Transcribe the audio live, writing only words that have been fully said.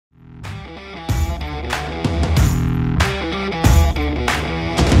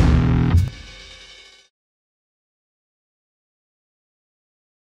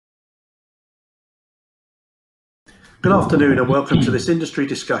Good afternoon and welcome to this industry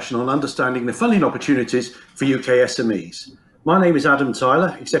discussion on understanding the funding opportunities for UK SMEs. My name is Adam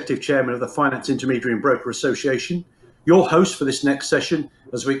Tyler, Executive Chairman of the Finance Intermediary and Broker Association, your host for this next session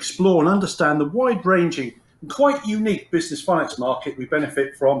as we explore and understand the wide-ranging and quite unique business finance market we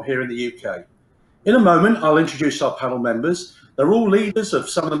benefit from here in the UK. In a moment, I'll introduce our panel members. They're all leaders of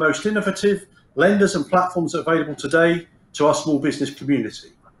some of the most innovative lenders and platforms available today to our small business community.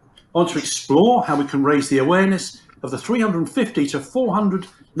 I want to explore how we can raise the awareness of the 350 to 400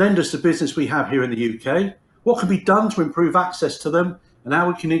 lenders to business we have here in the UK, what can be done to improve access to them, and how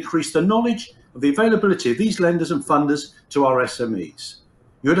we can increase the knowledge of the availability of these lenders and funders to our SMEs.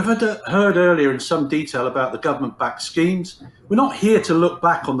 You would have heard earlier in some detail about the government-backed schemes. We're not here to look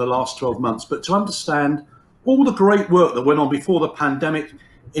back on the last 12 months, but to understand all the great work that went on before the pandemic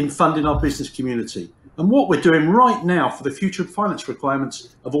in funding our business community, and what we're doing right now for the future finance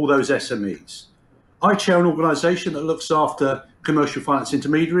requirements of all those SMEs. I chair an organisation that looks after commercial finance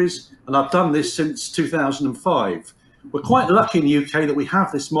intermediaries, and I've done this since 2005. We're quite lucky in the UK that we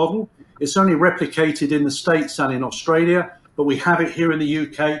have this model. It's only replicated in the States and in Australia, but we have it here in the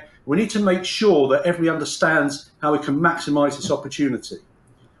UK. We need to make sure that everybody understands how we can maximise this opportunity.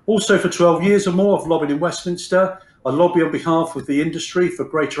 Also, for 12 years or more, I've lobbied in Westminster. I lobby on behalf of the industry for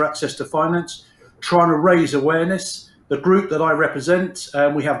greater access to finance, trying to raise awareness. The group that I represent,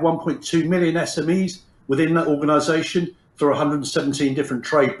 we have 1.2 million SMEs within that organisation through 117 different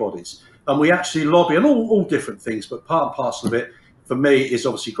trade bodies. And we actually lobby on all different things, but part and parcel of it, for me, is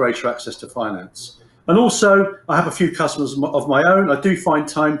obviously greater access to finance. And also, I have a few customers of my own. I do find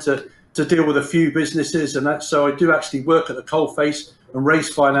time to deal with a few businesses, and so I do actually work at the coalface and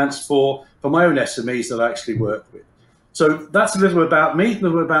raise finance for my own SMEs that I actually work with. So that's a little bit about me, a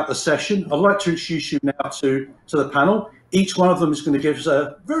little bit about the session. I'd like to introduce you now to the panel. Each one of them is going to give us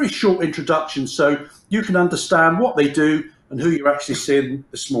a very short introduction so you can understand what they do and who you're actually seeing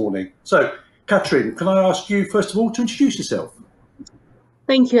this morning. So, Katrin, can I ask you, first of all, to introduce yourself?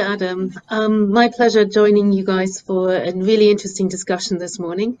 Thank you, Adam. My pleasure joining you guys for a really interesting discussion this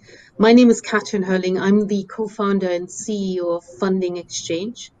morning. My name is Katrin Herrling. I'm the co-founder and CEO of Funding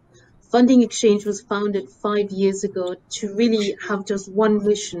Xchange. Funding Xchange was founded 5 years ago to really have just one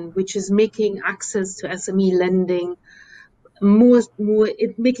mission, which is making access to SME lending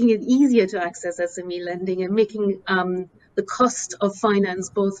making it easier to access SME lending and making the cost of finance,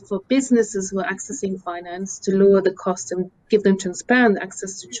 both for businesses who are accessing finance, to lower the cost and give them transparent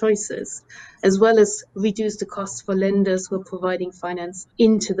access to choices, as well as reduce the cost for lenders who are providing finance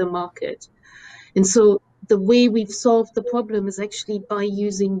into the market. And so the way we've solved the problem is actually by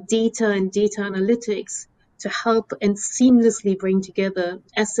using data and data analytics to help and seamlessly bring together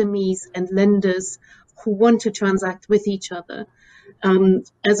SMEs and lenders who want to transact with each other.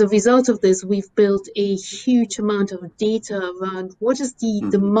 As a result of this, we've built a huge amount of data around what is the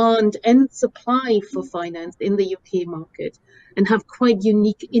demand and supply for finance in the UK market, and have quite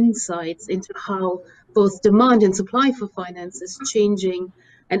unique insights into how both demand and supply for finance is changing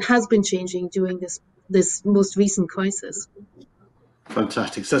and has been changing during this most recent crisis.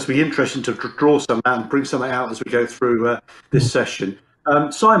 Fantastic. So it's going to be interesting to draw some out and bring something out as we go through this session.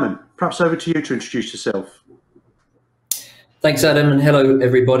 Simon, perhaps over to you to introduce yourself. Thanks, Adam, and hello,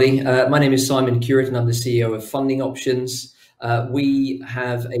 everybody. My name is Simon Cureton. I'm the CEO of Funding Options. We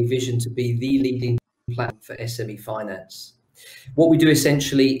have a vision to be the leading platform for SME finance. What we do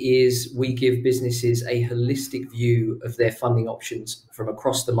essentially is we give businesses a holistic view of their funding options from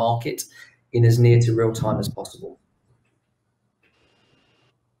across the market in as near to real time as possible.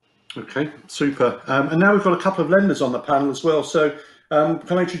 Okay, super. And now we've got a couple of lenders on the panel as well. So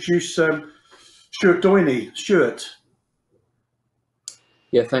can I introduce Stuart Doignie? Stuart.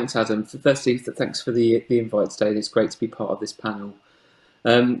 Yeah, thanks, Adam. Firstly, thanks for the invite today. It's great to be part of this panel.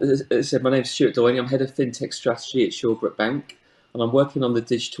 As I said, my name is Stuart Doignie. I'm head of Fintech strategy at Shawbrook Bank, and I'm working on the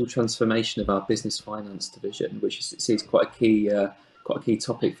digital transformation of our business finance division, which is quite a key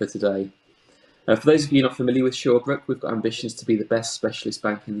topic for today. For those of you not familiar with Shawbrook, we've got ambitions to be the best specialist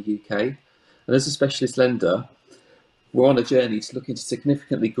bank in the UK, and as a specialist lender, we're on a journey to looking to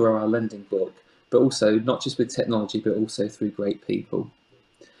significantly grow our lending book, but also not just with technology, but also through great people.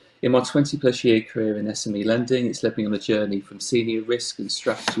 In my 20+ year career in SME lending, it's led me on a journey from senior risk and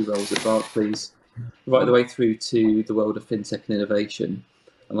strategy roles at Barclays, right the way through to the world of fintech and innovation.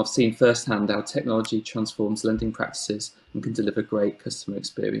 And I've seen firsthand how technology transforms lending practices and can deliver great customer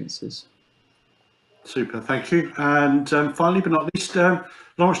experiences. Super, thank you. And finally, but not least, Lawrence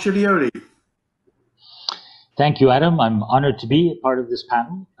Gilioli. Thank you, Adam. I'm honored to be a part of this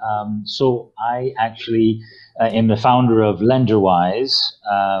panel. So I actually am the founder of Lenderwize.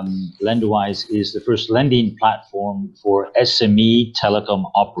 Lenderwize is the first lending platform for SME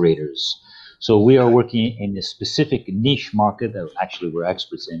telecom operators. So we are working in a specific niche market that actually we're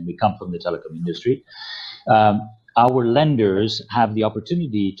experts in. We come from the telecom industry. Our lenders have the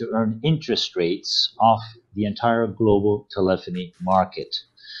opportunity to earn interest rates off the entire global telephony market.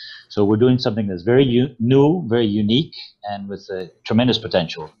 So we're doing something that's very new, very unique, and with tremendous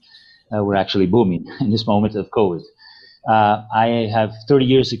potential. We're actually booming in this moment of COVID. I have 30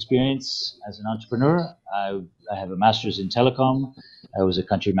 years experience as an entrepreneur. I have a master's in telecom. I was a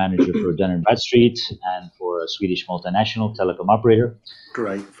country manager for Dun & Bradstreet and for a Swedish multinational telecom operator.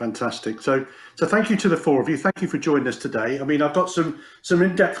 Great, fantastic. So thank you to the four of you. Thank you for joining us today. I mean, I've got some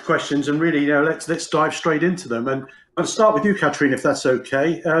in-depth questions, and really, let's dive straight into them. And I'll start with you, Katrin, if that's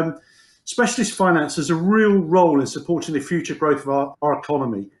okay. Specialist finance has a real role in supporting the future growth of our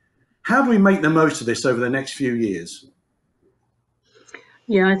economy. How do we make the most of this over the next few years?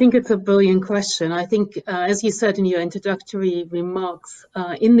 Yeah, I think it's a brilliant question. I think, as you said in your introductory remarks,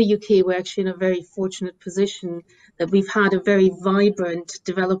 in the UK, we're actually in a very fortunate position that we've had a very vibrant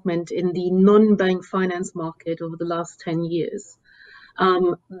development in the non-bank finance market over the last 10 years.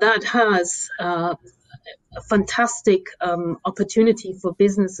 That has a fantastic opportunity for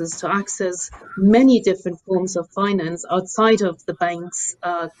businesses to access many different forms of finance outside of the bank's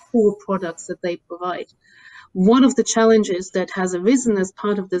core products that they provide. One of the challenges that has arisen as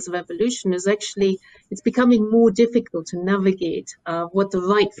part of this revolution is actually it's becoming more difficult to navigate what the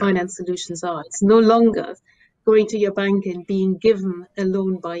right finance solutions are. It's no longer going to your bank and being given a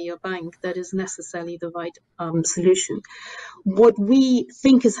loan by your bank that is necessarily the right solution. What we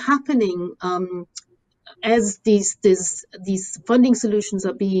think is happening as these funding solutions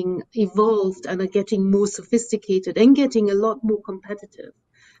are being evolved and are getting more sophisticated and getting a lot more competitive,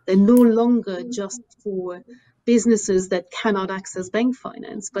 they're no longer just for businesses that cannot access bank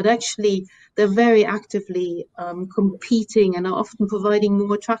finance, but actually they're very actively competing and are often providing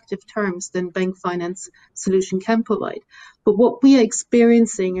more attractive terms than bank finance solution can provide. But what we are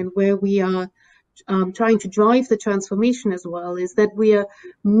experiencing and where we are trying to drive the transformation as well is that we are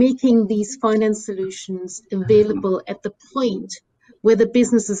making these finance solutions available at the point where the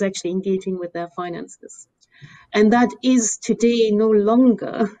business is actually engaging with their finances. And that is today no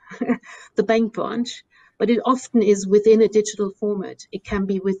longer the bank branch, but it often is within a digital format. It can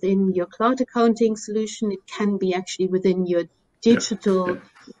be within your cloud accounting solution. It can be actually within your digital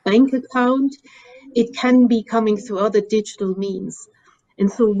bank account. It can be coming through other digital means.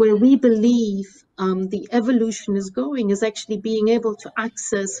 And so where we believe the evolution is going is actually being able to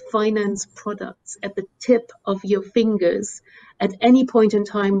access finance products at the tip of your fingers at any point in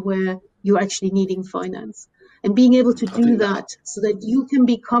time where you're actually needing finance. And being able to do that so that you can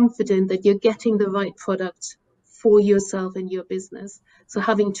be confident that you're getting the right product for yourself and your business. So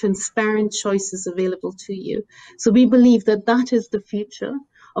having transparent choices available to you. So we believe that that is the future.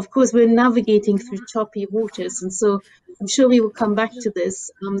 Of course, we're navigating through choppy waters. And so I'm sure we will come back to this.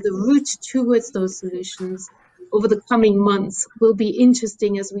 The route towards those solutions over the coming months will be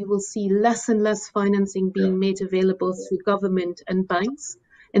interesting as we will see less and less financing being made available through government and banks,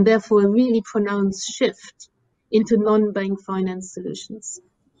 and therefore a really pronounced shift into non-bank finance solutions.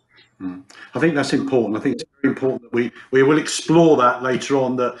 I think that's important. I think it's very important that we will explore that later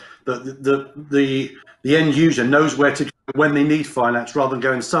on, that the end user knows where to go when they need finance, rather than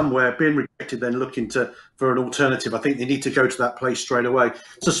going somewhere, being rejected, then looking for an alternative. I think they need to go to that place straight away.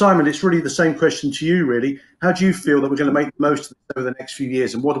 So Simon, it's really the same question to you, really. How do you feel that we're going to make the most of this over the next few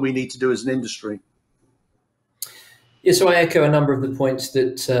years, and what do we need to do as an industry? Yeah, so I echo a number of the points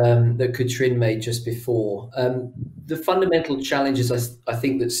that that Katrin made just before. The fundamental challenges I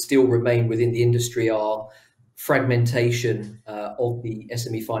think that still remain within the industry are fragmentation of the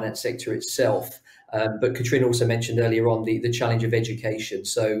SME finance sector itself. But Katrin also mentioned earlier on the challenge of education.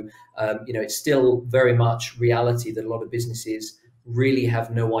 So, it's still very much reality that a lot of businesses really have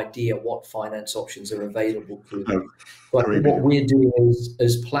no idea what finance options are available to them. But what we're doing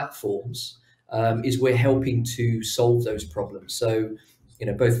as platforms is we're helping to solve those problems. So,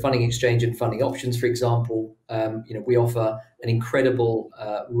 both Funding Xchange and Funding Options, for example, we offer an incredible,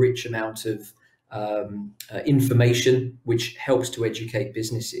 rich amount of information which helps to educate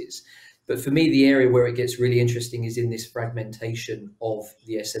businesses. But for me, the area where it gets really interesting is in this fragmentation of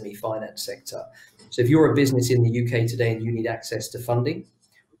the SME finance sector. So if you're a business in the UK today and you need access to funding,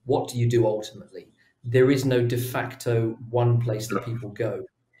 what do you do ultimately? There is no de facto one place that people go.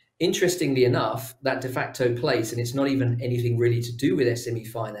 Interestingly enough, that de facto place, and it's not even anything really to do with SME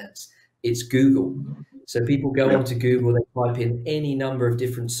finance, it's Google. So people go onto Google, they type in any number of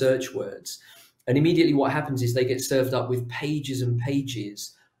different search words, and immediately what happens is they get served up with pages and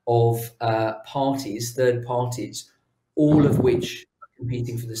pages of parties, third parties, all of which are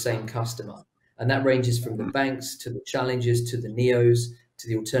competing for the same customer. And that ranges from the banks to the challengers to the neos to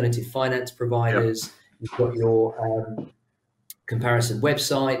the alternative finance providers. You've got your comparison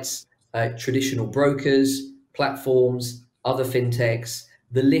websites, traditional brokers, platforms, other fintechs.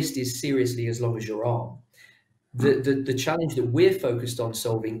 The list is seriously as long as your arm. The challenge that we're focused on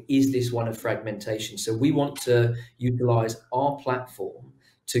solving is this one of fragmentation. So we want to utilize our platform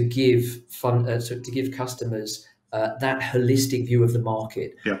to give to give customers that holistic view of the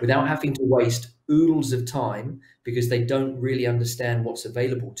market without having to waste oodles of time because they don't really understand what's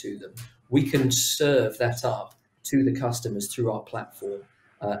available to them. We can serve that up to the customers through our platform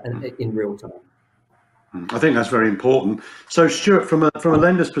and in real time. I think that's very important. So Stuart, from a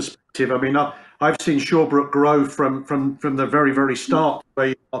lender's perspective, I mean, I've seen Shawbrook grow from the very start where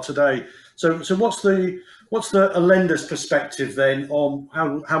you are today. So what's a lender's perspective then on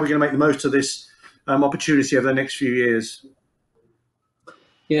how we're going to make the most of this opportunity over the next few years?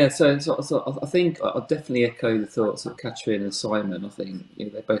 Yeah, so I think I'll definitely echo the thoughts of Katrin and Simon. I think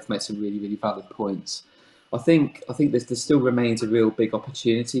they both make some really valid points. I think there still remains a real big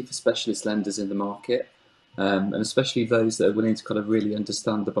opportunity for specialist lenders in the market, and especially those that are willing to kind of really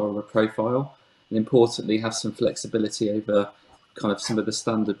understand the borrower profile, and importantly have some flexibility over kind of some of the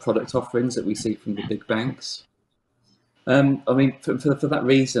standard product offerings that we see from the big banks. I mean, for that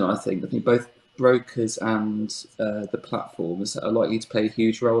reason, I think both brokers and the platforms are likely to play a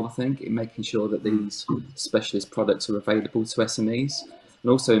huge role, I think, in making sure that these specialist products are available to SMEs, and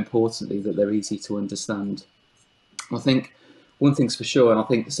also importantly that they're easy to understand. I think one thing's for sure, and I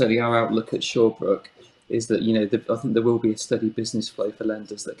think certainly our outlook at Shawbrook is that I think there will be a steady business flow for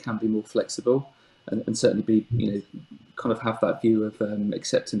lenders that can be more flexible and certainly be kind of have that view of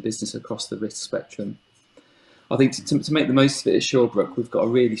accepting business across the risk spectrum. I think to make the most of it at Shawbrook, we've got a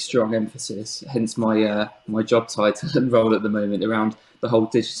really strong emphasis, hence my my job title and role at the moment, around the whole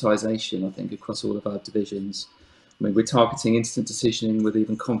digitisation, I think, across all of our divisions. I mean, we're targeting instant decisioning with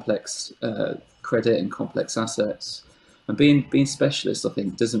even complex credit and complex assets. And being specialist, I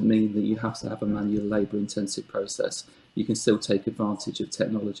think, doesn't mean that you have to have a manual labour-intensive process. You can still take advantage of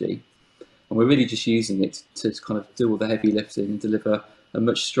technology. And we're really just using it to kind of do all the heavy lifting and deliver a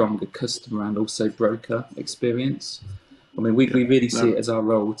much stronger customer and also broker experience. I mean, we really see it as our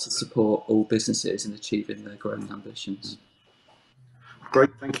role to support all businesses in achieving their growing ambitions.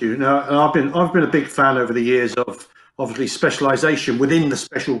 Great, thank you. Now, I've been a big fan over the years of obviously specialisation within the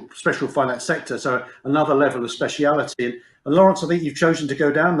special finance sector, so another level of speciality. And Lawrence, I think you've chosen to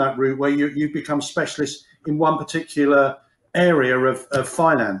go down that route where you've become specialist in one particular area of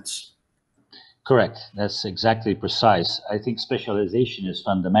finance. Correct. That's exactly precise. I think specialization is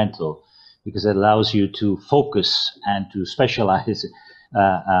fundamental because it allows you to focus and to specialize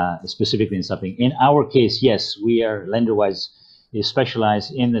specifically in something. In our case, yes, we are Lenderwize is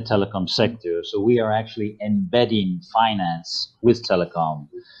specialized in the telecom sector. So we are actually embedding finance with telecom,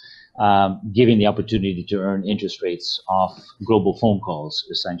 giving the opportunity to earn interest rates off global phone calls,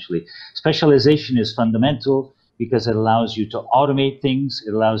 essentially. Specialization is fundamental because it allows you to automate things.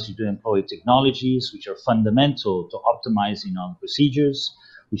 It allows you to employ technologies which are fundamental to optimizing on procedures,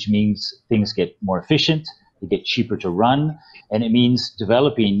 which means things get more efficient, they get cheaper to run, and it means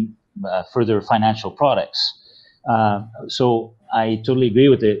developing further financial products. So I totally agree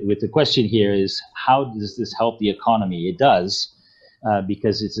with the question here is, how does this help the economy? It does,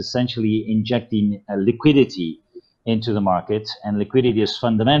 because it's essentially injecting liquidity into the market, and liquidity is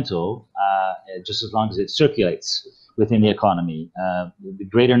fundamental just as long as it circulates within the economy. The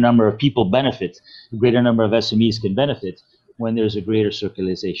greater number of people benefit, the greater number of SMEs can benefit when there's a greater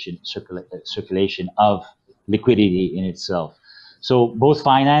circulation of liquidity in itself. So both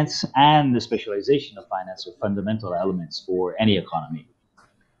finance and the specialization of finance are fundamental elements for any economy.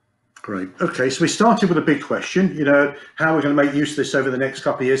 Great. Okay, so we started with a big question, how we're going to make use of this over the next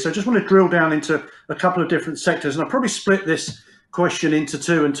couple of years. So I just want to drill down into a couple of different sectors, and I'll probably split this question into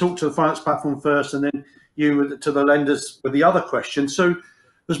two and talk to the finance platform first, and then you to the lenders with the other question. So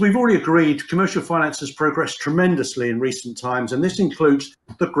as we've already agreed, commercial finance has progressed tremendously in recent times, and this includes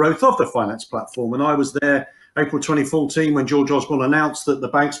the growth of the finance platform. And I was there April 2014 when George Osborne announced that the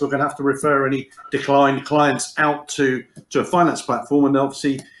banks were going to have to refer any declined clients out to a finance platform, and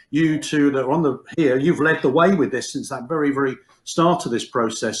obviously you two that are here, you've led the way with this since that very start of this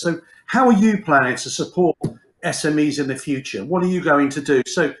process. So how are you planning to support SMEs in the future? What are you going to do?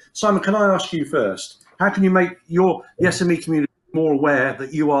 So Simon, can I ask you first, how can you make the SME community more aware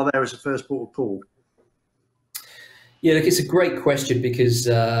that you are there as a first port of call? Yeah, look, it's a great question because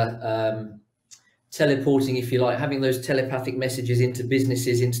teleporting, if you like, having those telepathic messages into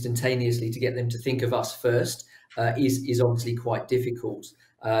businesses instantaneously to get them to think of us first is obviously quite difficult.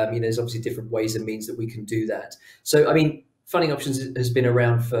 There's obviously different ways and means that we can do that. So, I mean, Funding Options has been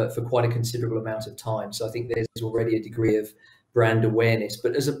around for quite a considerable amount of time. So I think there's already a degree of brand awareness.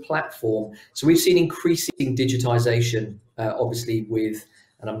 But as a platform, so we've seen increasing digitization, obviously with,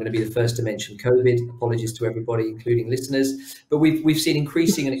 and I'm going to be the first to mention COVID, apologies to everybody, including listeners, but we've seen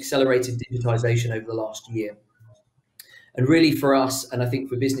increasing and accelerated digitization over the last year. And really for us, and I think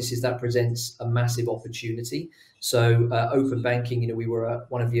for businesses, that presents a massive opportunity. So open banking, we were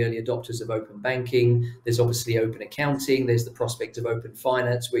one of the early adopters of open banking. There's obviously open accounting. There's the prospect of open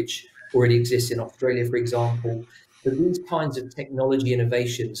finance, which already exists in Australia, for example. But these kinds of technology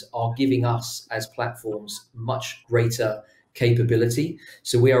innovations are giving us as platforms much greater capability.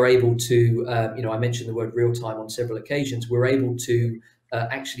 So we are able to, I mentioned the word real time on several occasions. We're able to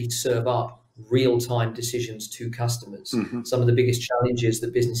actually serve up real-time decisions to customers. Mm-hmm. Some of the biggest challenges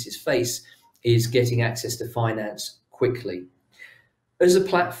that businesses face is getting access to finance quickly. As a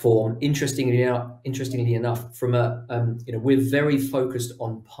platform, interestingly enough, from we're very focused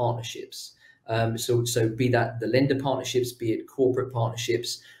on partnerships. So be that the lender partnerships, be it corporate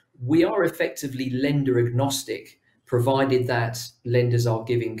partnerships, we are effectively lender agnostic, provided that lenders are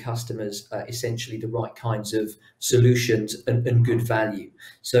giving customers essentially the right kinds of solutions and good value.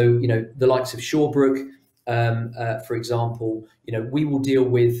 So, the likes of Shawbrook, for example, we will deal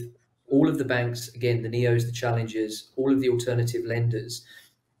with all of the banks, again, the neos, the challengers, all of the alternative lenders.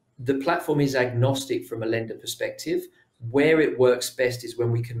 The platform is agnostic from a lender perspective. Where it works best is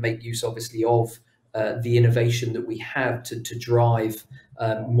when we can make use, obviously, of the innovation that we have to drive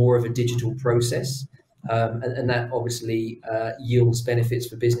more of a digital process. And that obviously yields benefits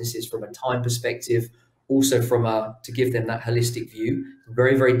for businesses from a time perspective, also to give them that holistic view.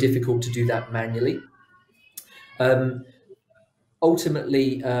 Very, very difficult to do that manually.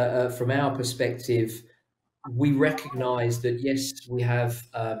 Ultimately, from our perspective, we recognize that, yes, we have,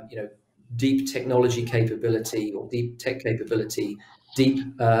 deep technology capability or deep tech capability, deep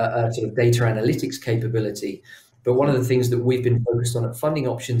sort of data analytics capability. But one of the things that we've been focused on at Funding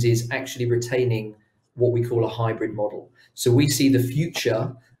Options is actually retaining what we call a hybrid model. So we see the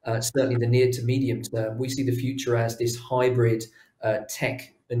future, certainly the near to medium term, we see the future as this hybrid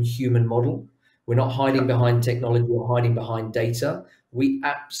tech and human model. We're not hiding behind technology or hiding behind data. We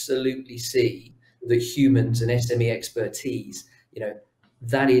absolutely see that humans and SME expertise,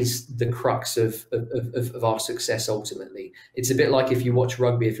 that is the crux of our success ultimately. It's a bit like if you watch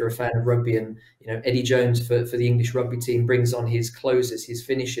rugby, if you're a fan of rugby, and Eddie Jones for the English rugby team brings on his closers, his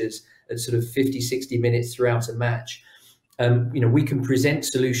finishers at sort of 50, 60 minutes throughout a match. We can present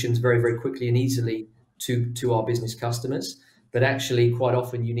solutions very, very quickly and easily to our business customers, but actually quite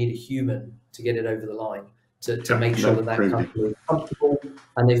often you need a human to get it over the line to make sure that customer is comfortable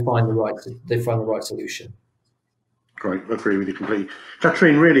and they find the right solution. Great, I agree with you completely.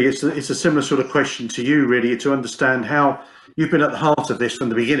 Katrin, really, it's a similar sort of question to you, really, to understand how you've been at the heart of this from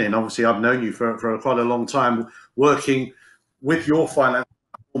the beginning. Obviously, I've known you for quite a long time, working with your finance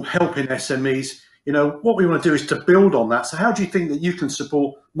platform, helping SMEs. What we want to do is to build on that. So how do you think that you can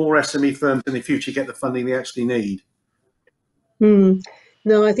support more SME firms in the future get the funding they actually need?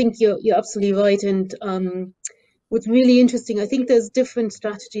 No, I think you're absolutely right. And what's really interesting, I think there's different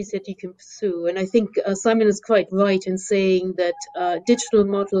strategies that you can pursue. And I think Simon is quite right in saying that a digital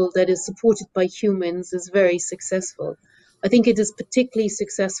model that is supported by humans is very successful. I think it is particularly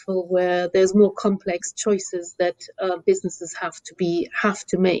successful where there's more complex choices that businesses have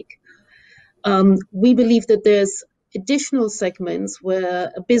to make. We believe that there's additional segments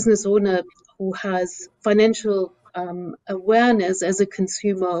where a business owner who has financial awareness as a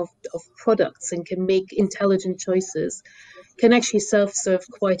consumer of products and can make intelligent choices can actually self-serve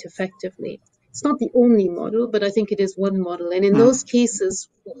quite effectively. It's not the only model, but I think it is one model. And in those cases,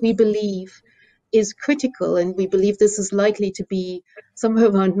 what we believe is critical, and we believe this is likely to be somewhere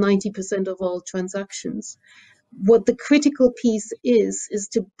around 90% of all transactions. What the critical piece is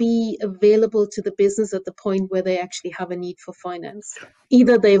to be available to the business at the point where they actually have a need for finance.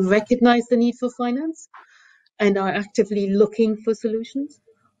 Either they recognize the need for finance and are actively looking for solutions,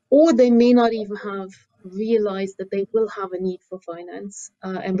 or they may not even have realized that they will have a need for finance.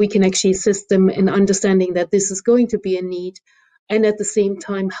 And we can actually assist them in understanding that this is going to be a need, and at the same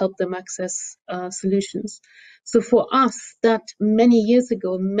time help them access solutions. So for us, that many years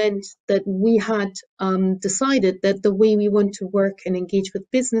ago meant that we had decided that the way we want to work and engage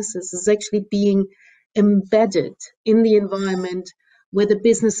with businesses is actually being embedded in the environment where the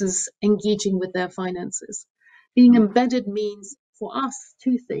business is engaging with their finances. Being embedded means, for us,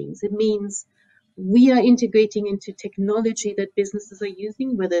 two things. It means we are integrating into technology that businesses are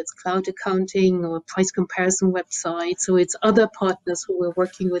using, whether it's cloud accounting or price comparison websites, or it's other partners who we're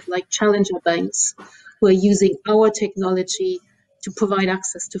working with, like challenger banks, who are using our technology to provide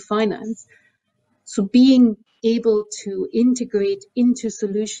access to finance. So being able to integrate into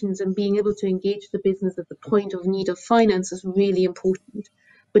solutions and being able to engage the business at the point of need of finance is really important.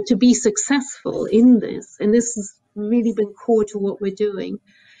 But to be successful in this, and this has really been core to what we're doing,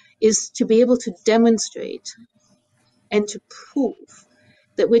 is to be able to demonstrate and to prove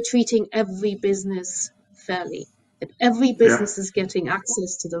that we're treating every business fairly, that every business is getting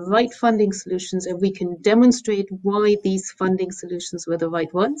access to the right funding solutions, and we can demonstrate why these funding solutions were the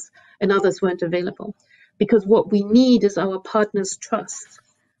right ones and others weren't available. Because what we need is our partners' trust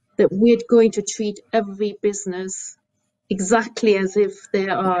that we're going to treat every business exactly as if they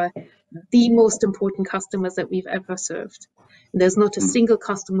are the most important customers that we've ever served. And there's not a single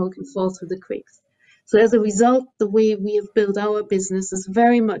customer who can fall through the cracks. So as a result, the way we have built our business is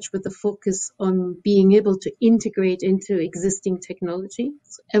very much with the focus on being able to integrate into existing technology.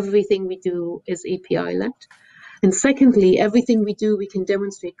 So everything we do is API-led. And secondly, everything we do, we can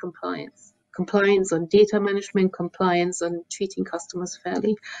demonstrate compliance. Compliance on data management, compliance on treating customers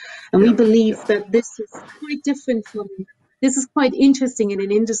fairly. And we believe that this is quite different from, this is quite interesting in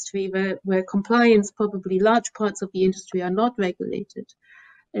an industry where compliance, probably large parts of the industry are not regulated.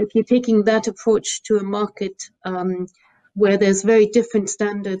 If you're taking that approach to a market where there's very different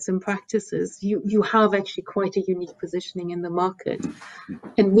standards and practices, you have actually quite a unique positioning in the market.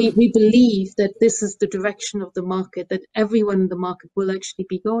 And we believe that this is the direction of the market, that everyone in the market will actually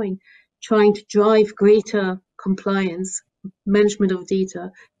be going, trying to drive greater compliance, management of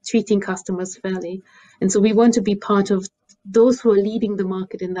data, treating customers fairly. And so we want to be part of those who are leading the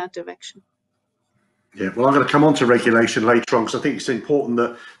market in that direction. Yeah, well, I'm going to come on to regulation later on, because I think it's important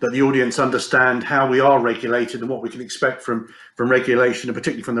that the audience understand how we are regulated and what we can expect from regulation, and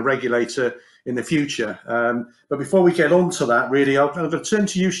particularly from the regulator in the future. But before we get on to that, really, I'm going to turn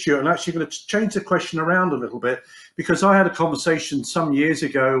to you, Stuart, and actually going to change the question around a little bit, because I had a conversation some years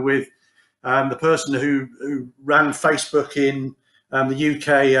ago with the person who ran Facebook in the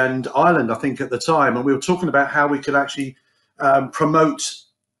UK and Ireland, I think, at the time, and we were talking about how we could actually promote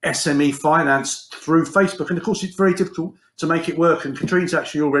SME finance through Facebook. And of course, it's very difficult to make it work. And Katrin's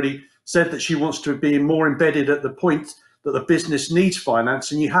actually already said that she wants to be more embedded at the point that the business needs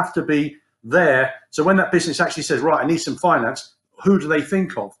finance, and you have to be there. So when that business actually says, right, I need some finance, who do they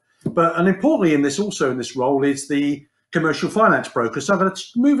think of? And importantly in this, also in this role, is the commercial finance broker. So I'm going to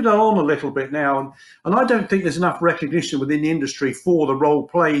move it on a little bit now. And I don't think there's enough recognition within the industry for the role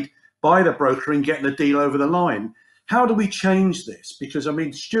played by the broker in getting a deal over the line. How do we change this? Because, I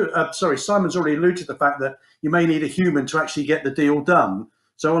mean, Simon's already alluded to the fact that you may need a human to actually get the deal done.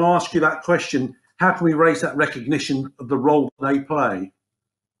 So I want to ask you that question. How can we raise that recognition of the role they play?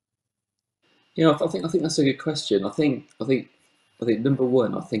 Yeah, I think that's a good question. I think number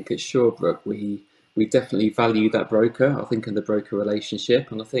one, I think at Shawbrook, we definitely value that broker, I think, in the broker relationship.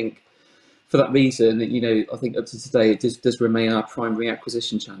 And I think for that reason, you know, I think up to today, it does remain our primary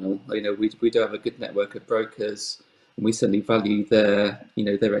acquisition channel. You know, we do have a good network of brokers, and we certainly value their, you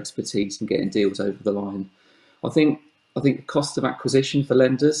know, their expertise in getting deals over the line. I think the cost of acquisition for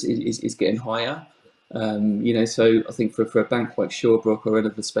lenders is getting higher. You know, so I think for a bank like Shawbrook or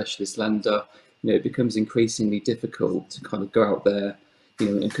another specialist lender, you know, it becomes increasingly difficult to kind of go out there, you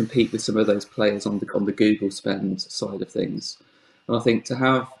know, and compete with some of those players on the Google spend side of things. And I think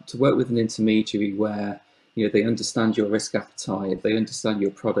to work with an intermediary where, you know, they understand your risk appetite, they understand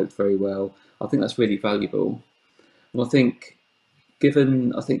your product very well, I think that's really valuable. And I think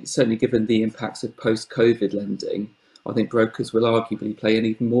certainly given the impacts of post-COVID lending, I think brokers will arguably play an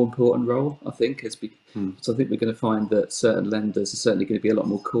even more important role, I think, so I think we're going to find that certain lenders are certainly going to be a lot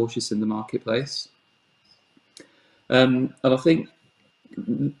more cautious in the marketplace. And I think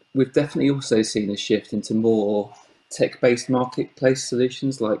we've definitely also seen a shift into more tech-based marketplace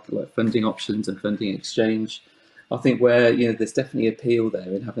solutions like funding options and funding exchange. I think where, you know, there's definitely appeal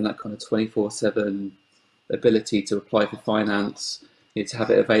there in having that kind of 24/7 ability to apply for finance, you know, to have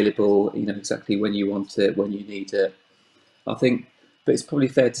it available, you know, exactly when you want it, when you need it. I think, but it's probably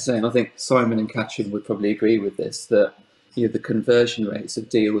fair to say, and I think Simon and Katrin would probably agree with this, that, you know, the conversion rates of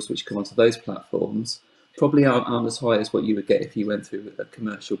deals which come onto those platforms probably aren't as high as what you would get if you went through a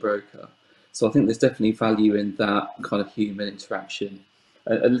commercial broker. So I think there's definitely value in that kind of human interaction.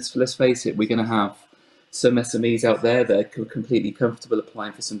 And let's face it, we're going to have some SMEs out there that are completely comfortable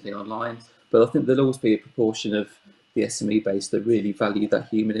applying for something online. But I think there'll always be a proportion of the SME base that really value that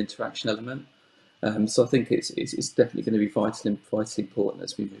human interaction element. So I think it's definitely going to be vitally important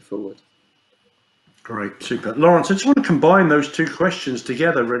as we move forward. Great, super. Lawrence, I just want to combine those two questions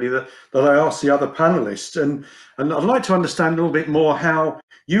together, really, that I asked the other panelists. And I'd like to understand a little bit more how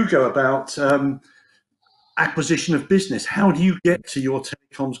you go about acquisition of business. How do you get to your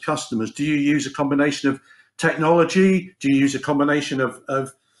telecoms customers? Do you use a combination of technology? Do you use a combination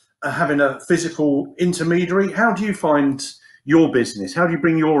of having a physical intermediary? How do you find your business? How do you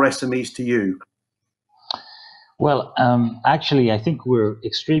bring your SMEs to you? Well, actually, I think we're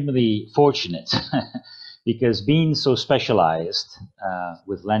extremely fortunate because being so specialized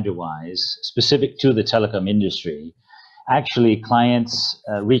with Lenderwize, specific to the telecom industry, actually clients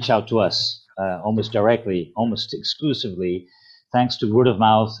reach out to us almost directly, almost exclusively, thanks to word of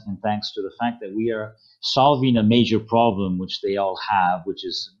mouth and thanks to the fact that we are solving a major problem which they all have, which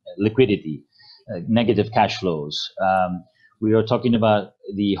is liquidity, negative cash flows. We are talking about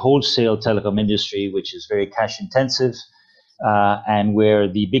the wholesale telecom industry, which is very cash intensive, and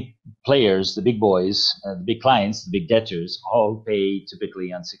where the big players, the big boys, the big clients, the big debtors, all pay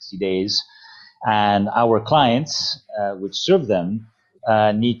typically on 60 days. And our clients, which serve them,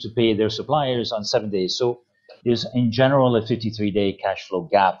 need to pay their suppliers on 7 days. So there's in general a 53-day cash flow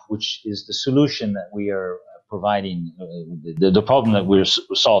gap, which is the solution that we are providing, the problem that we're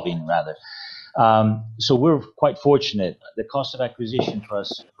solving rather. So we're quite fortunate. The cost of acquisition for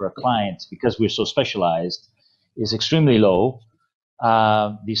us, for a client, because we're so specialized, is extremely low.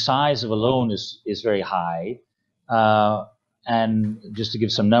 The size of a loan is very high. And just to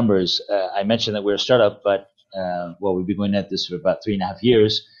give some numbers, I mentioned that we're a startup, but well, we've been going at this for about 3.5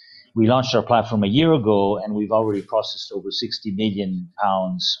 years. We launched our platform a year ago, and we've already processed over £60 million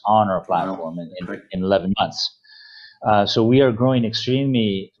on our platform in 11 months. So we are growing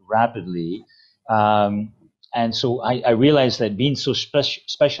extremely rapidly. And so I realized that being so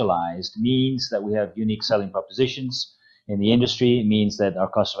specialized means that we have unique selling propositions in the industry. It means that our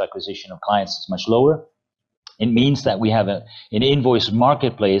cost of acquisition of clients is much lower. It means that we have an invoice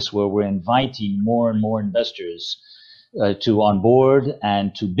marketplace where we're inviting more and more investors to onboard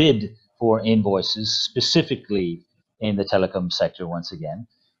and to bid for invoices, specifically in the telecom sector once again,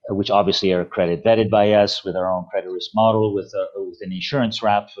 which obviously are credit vetted by us with our own credit risk model, with an insurance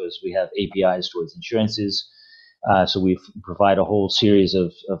wrap, as we have APIs towards insurances. So we provide a whole series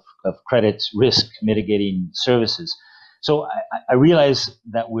of credit risk mitigating services. So I realize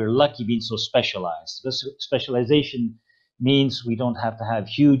that we're lucky being so specialized. This specialization means we don't have to have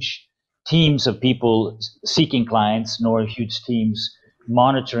huge teams of people seeking clients, nor huge teams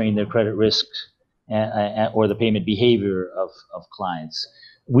monitoring their credit risk or the payment behavior of clients.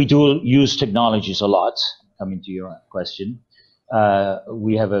 We do use technologies a lot, coming to your question.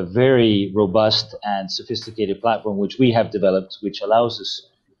 We have a very robust and sophisticated platform which we have developed, which allows us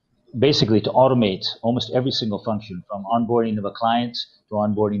basically to automate almost every single function, from onboarding of a client to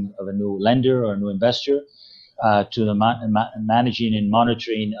onboarding of a new lender or a new investor, to the managing and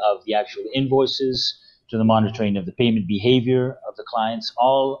monitoring of the actual invoices, to the monitoring of the payment behavior of the clients,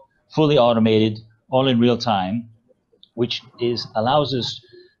 all fully automated, all in real time, which allows us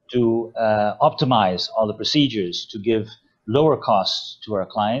to optimize all the procedures to give lower costs to our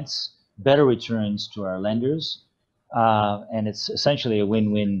clients, better returns to our lenders, and it's essentially a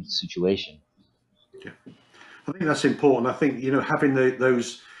win-win situation. Yeah. I think that's important. I think, you know, having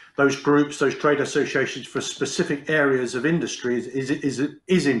those groups, those trade associations for specific areas of industry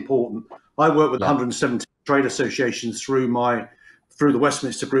is important. I work with 170 trade associations through the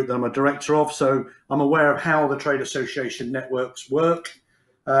Westminster group that I'm a director of, so I'm aware of how the trade association networks work.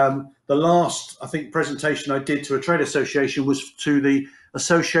 The last, I think, presentation I did to a trade association was to the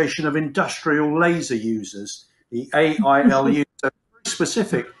Association of Industrial Laser Users, the AILU. So very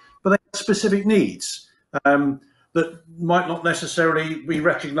specific, but they have specific needs that might not necessarily be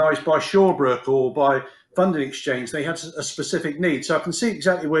recognised by Shawbrook or by Funding Xchange. They have a specific need. So I can see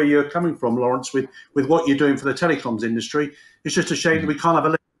exactly where you're coming from, Lawrence, with what you're doing for the telecoms industry. It's just a shame that we can't have a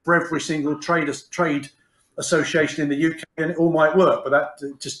list for every single trade association in the UK, and it all might work, but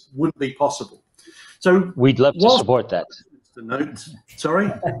that just wouldn't be possible. So we'd love to support that.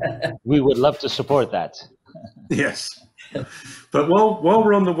 Sorry? We would love to support that. Yes. But while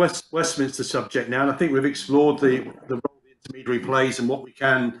we're on the Westminster subject now, and I think we've explored the role the intermediary plays and what we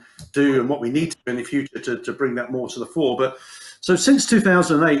can do and what we need to do in the future to bring that more to the fore. But so since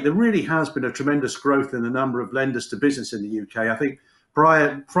 2008, there really has been a tremendous growth in the number of lenders to business in the UK. I think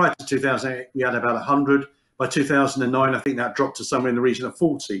prior to 2008, we had about 100. By 2009, I think that dropped to somewhere in the region of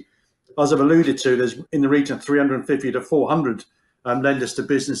 40. As I've alluded to, there's in the region of 350 to 400 lenders to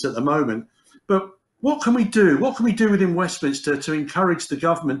business at the moment. But what can we do? What can we do within Westminster to encourage the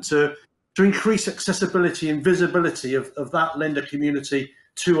government to increase accessibility and visibility of that lender community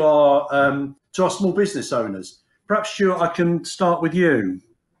to our small business owners? Perhaps, Stuart, I can start with you.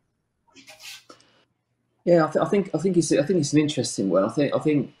 Yeah, I think it's an interesting one. I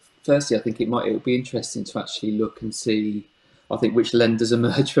think firstly, I think it would be interesting to actually look and see, I think, which lenders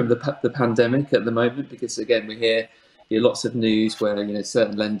emerge from the pandemic at the moment, because again we hear lots of news where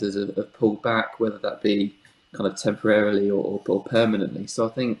certain lenders have pulled back, whether that be kind of temporarily or permanently. So I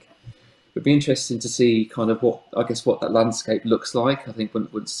think it'd be interesting to see kind of what that landscape looks like. I think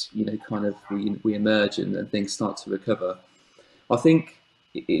once kind of we emerge and things start to recover. I think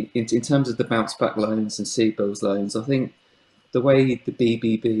in terms of the bounce back loans and CBILS loans, I think the way the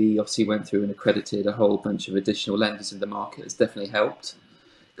BBB obviously went through and accredited a whole bunch of additional lenders in the market has definitely helped,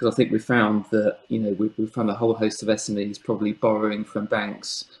 because I think we found that we found a whole host of SMEs probably borrowing from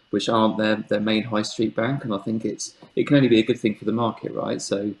banks which aren't their main high street bank, and I think it can only be a good thing for the market, right?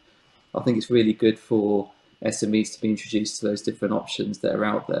 So I think it's really good for SMEs to be introduced to those different options that are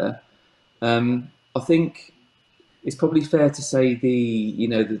out there. I think it's probably fair to say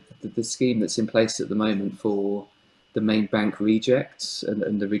the scheme that's in place at the moment for the main bank rejects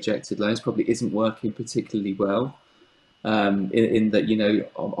and the rejected loans probably isn't working particularly well. In that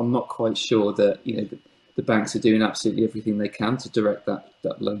I'm not quite sure that the banks are doing absolutely everything they can to direct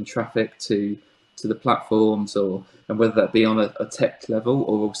that loan traffic to the platforms, and whether that be on a tech level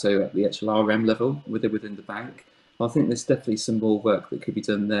or also at the actual RM level within the bank. I think there's definitely some more work that could be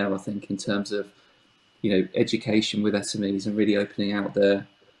done there, I think, in terms of education with SMEs and really opening out their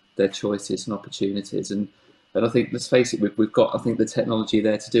choices and opportunities. And I think, let's face it, we've got, I think, the technology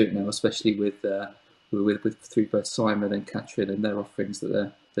there to do it now, especially with through both Simon and Katrin and their offerings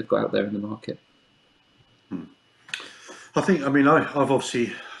that they've got out there in the market. I think, I've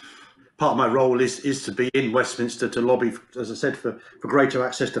obviously, part of my role is to be in Westminster to lobby, as I said, for greater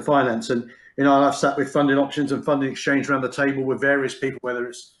access to finance. And I've sat with funding options and funding exchange around the table with various people, whether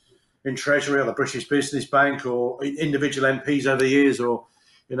it's in Treasury or the British Business Bank or individual MPs over the years, or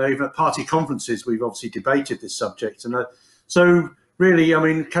even at party conferences, we've obviously debated this subject. And so really,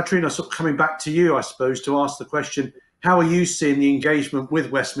 Katrin, sort of coming back to you, I suppose, to ask the question: how are you seeing the engagement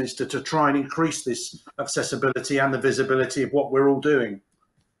with Westminster to try and increase this accessibility and the visibility of what we're all doing?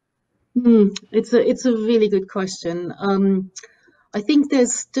 It's a really good question. I think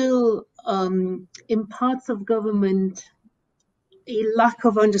there's still in parts of government a lack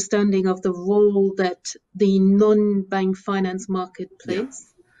of understanding of the role that the non-bank finance market plays. Yeah.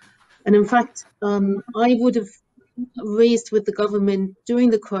 And in fact, I would have raised with the government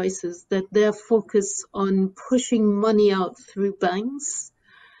during the crisis that their focus on pushing money out through banks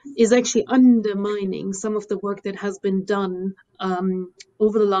is actually undermining some of the work that has been done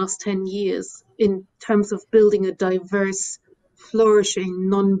over the last 10 years in terms of building a diverse, flourishing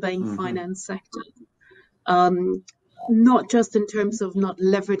non-bank finance sector. Not just in terms of not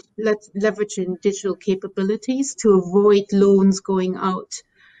leveraging digital capabilities to avoid loans going out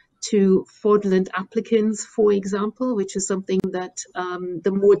to fraudulent applicants, for example, which is something that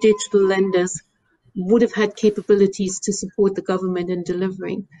the more digital lenders would have had capabilities to support the government in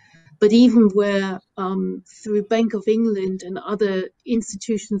delivering. But even where through Bank of England and other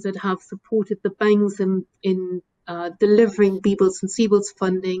institutions that have supported the banks in delivering BBILS and CBILS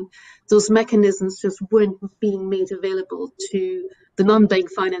funding, those mechanisms just weren't being made available to the non-bank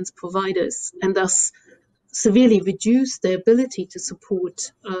finance providers, and thus severely reduced their ability to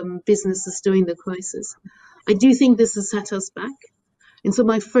support businesses during the crisis. I do think this has set us back. And so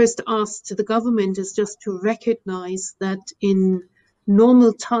my first ask to the government is just to recognize that in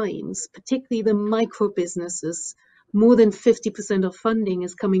normal times, particularly the micro businesses, more than 50% of funding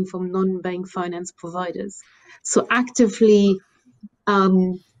is coming from non-bank finance providers. So actively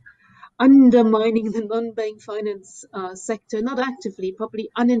undermining the non-bank finance sector, not actively, probably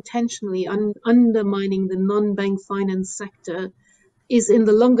unintentionally undermining the non-bank finance sector is in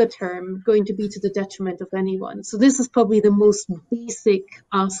the longer term going to be to the detriment of anyone. So this is probably the most basic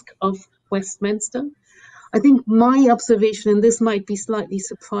ask of Westminster. I think my observation, and this might be slightly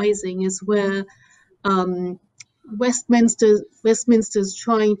surprising, is where Westminster's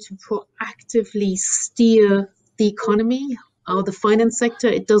trying to proactively steer the economy or the finance sector.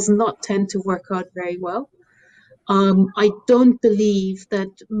 It does not tend to work out very well. I don't believe that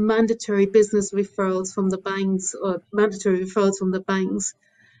mandatory business referrals from the banks or mandatory referrals from the banks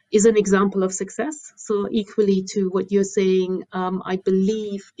is an example of success. So equally to what you're saying, I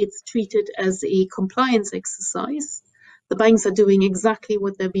believe it's treated as a compliance exercise. The banks are doing exactly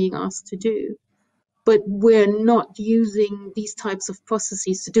what they're being asked to do, but we're not using these types of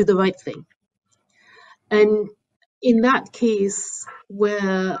processes to do the right thing. And in that case,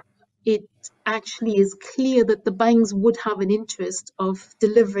 where it actually is clear that the banks would have an interest of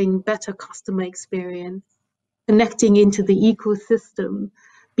delivering better customer experience, connecting into the ecosystem,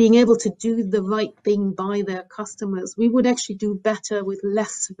 being able to do the right thing by their customers, we would actually do better with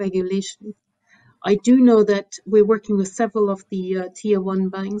less regulation. I do know that we're working with several of the tier one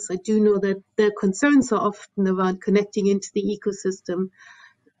banks. I do know that their concerns are often around connecting into the ecosystem,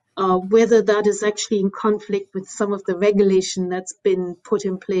 whether that is actually in conflict with some of the regulation that's been put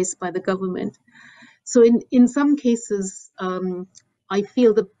in place by the government. So in some cases, I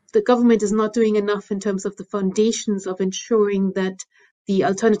feel that the government is not doing enough in terms of the foundations of ensuring that the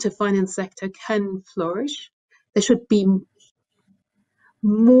alternative finance sector can flourish. There should be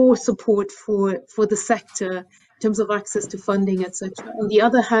more support for the sector in terms of access to funding, etc. On the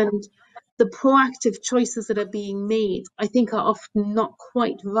other hand, the proactive choices that are being made, I think, are often not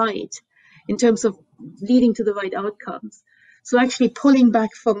quite right in terms of leading to the right outcomes. So actually pulling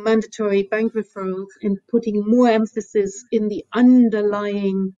back from mandatory bank referrals and putting more emphasis in the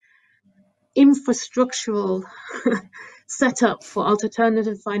underlying infrastructural setup for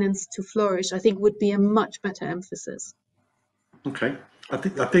alternative finance to flourish, I think would be a much better emphasis. Okay. I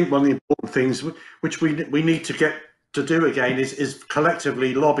think one of the important things which we need to get to do again is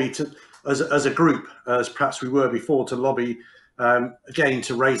collectively lobby to as a group, as perhaps we were before, to lobby again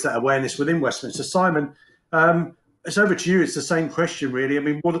to raise that awareness within Westminster. Simon, it's over to you. It's the same question, really. I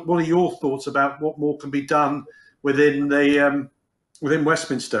mean, what are your thoughts about what more can be done within the within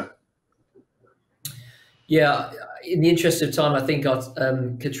Westminster? Yeah, in the interest of time, I think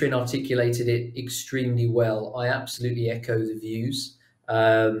Katrin articulated it extremely well. I absolutely echo the views.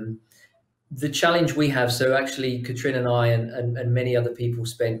 The challenge we have, so actually Katrin and I and many other people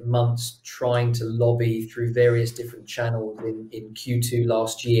spent months trying to lobby through various different channels in Q2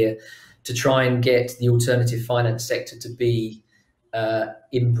 last year to try and get the alternative finance sector to be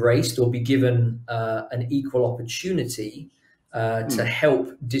embraced or be given an equal opportunity to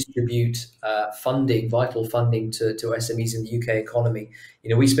help distribute funding, vital funding to SMEs in the UK economy.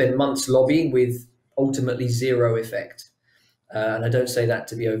 You know, we spent months lobbying with ultimately zero effect. And I don't say that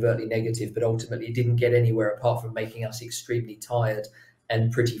to be overtly negative, but ultimately it didn't get anywhere apart from making us extremely tired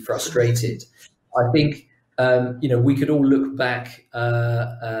and pretty frustrated. I think, you know, we could all look back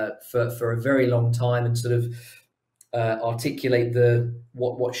for a very long time and sort of articulate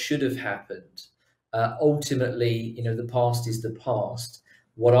what should have happened. Ultimately, you know, the past is the past.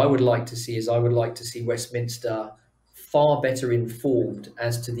 What I would like to see is I would like to see Westminster far better informed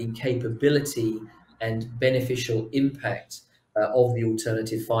as to the capability and beneficial impact of the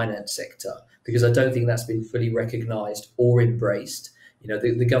alternative finance sector, because I don't think that's been fully recognised or embraced. You know,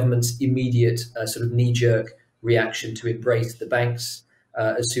 the government's immediate sort of knee-jerk reaction to embrace the banks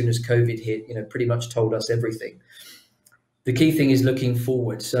as soon as COVID hit, you know, pretty much told us everything. The key thing is looking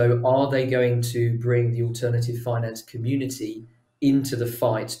forward. So are they going to bring the alternative finance community into the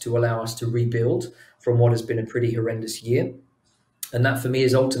fight to allow us to rebuild from what has been a pretty horrendous year? And that for me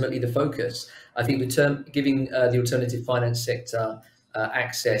is ultimately the focus. I think the term giving the alternative finance sector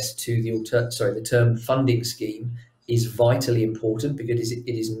access to the term funding scheme is vitally important, because it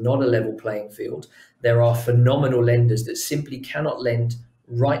is not a level playing field. There are phenomenal lenders that simply cannot lend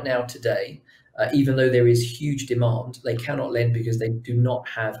right now today. Even though there is huge demand, they cannot lend because they do not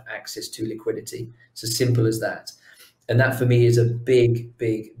have access to liquidity. It's as simple as that. And that for me is a big,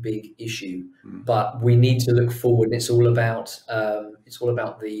 big, big issue. But we need to look forward. It's all about the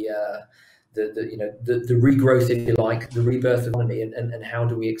regrowth, if you like, the rebirth of the economy, and how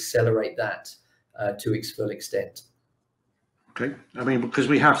do we accelerate that to its full extent. Okay, I mean, because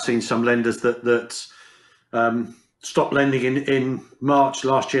we have seen some lenders that stopped lending in March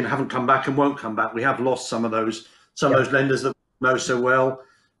last year and haven't come back and won't come back. We have lost some of those lenders that we know so well.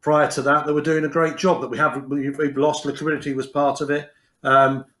 Prior to that, they were doing a great job. That we've lost. Liquidity was part of it.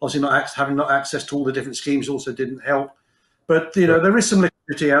 Obviously, having access to all the different schemes also didn't help. But you know, there is some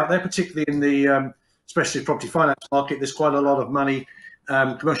liquidity out there, particularly in the especially property finance market. There's quite a lot of money.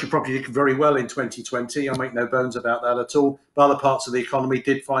 Commercial property did very well in 2020. I make no bones about that at all. But other parts of the economy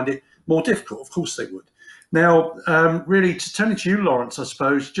did find it more difficult. Of course, they would. Now, really, to turn it to you, Lawrence, I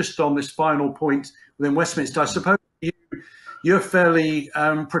suppose, just on this final point within Westminster, I suppose you're fairly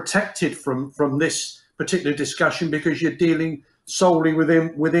protected from this particular discussion because you're dealing solely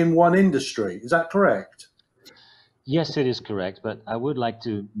within one industry. Is that correct? Yes, it is correct. But I would like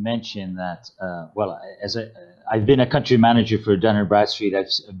to mention that, I've been a country manager for Dun & Bradstreet.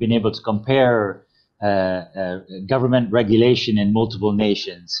 I've been able to compare government regulation in multiple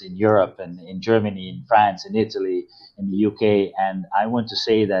nations, in Europe and in Germany, in France, in Italy, in the UK. And I want to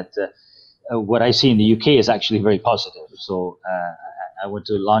say that what I see in the UK is actually very positive. So I want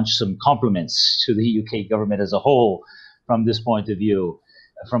to launch some compliments to the UK government as a whole from this point of view,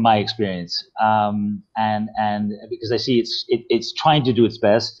 from my experience, and because I see it's trying to do its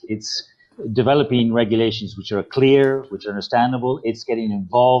best. It's developing regulations which are clear, which are understandable. It's getting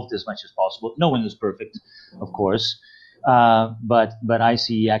involved as much as possible. No one is perfect, of course, but I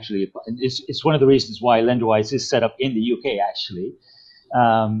see actually it's one of the reasons why Lenderwize is set up in the UK actually,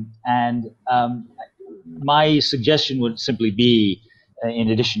 my suggestion would simply be, in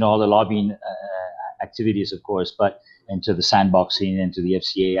addition to all the lobbying activities, of course, and to the sandboxing and to the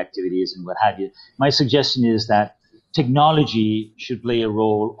FCA activities and what have you, my suggestion is that technology should play a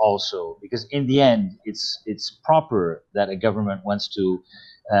role also, because in the end, it's proper that a government wants to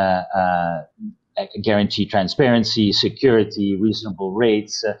guarantee transparency, security, reasonable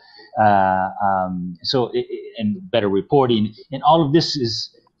rates, and better reporting. And all of this is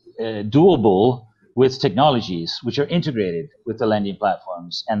doable with technologies which are integrated with the lending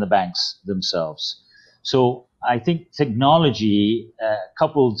platforms and the banks themselves. So I think technology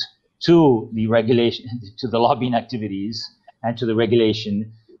coupled to the regulation, to the lobbying activities and to the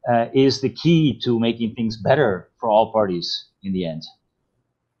regulation is the key to making things better for all parties in the end.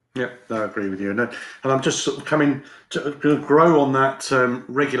 Yeah, I agree with you. And I'm just sort of going to grow on that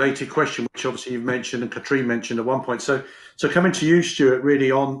regulated question, which obviously you've mentioned and Katrin mentioned at one point. So coming to you, Stuart,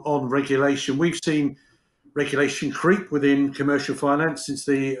 really on regulation, we've seen regulation creep within commercial finance since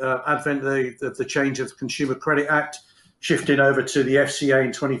the advent of the change of the Consumer Credit Act, shifting over to the FCA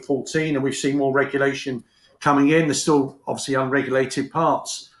in 2014, and we've seen more regulation coming in. There's still obviously unregulated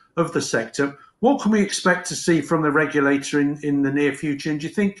parts of the sector. What can we expect to see from the regulator in the near future? And do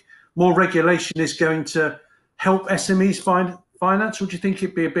you think more regulation is going to help SMEs find finance, or do you think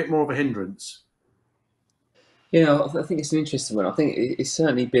it'd be a bit more of a hindrance? Yeah, I think it's an interesting one. I think it's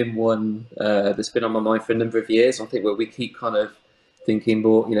certainly been one that's been on my mind for a number of years. I think where we keep kind of thinking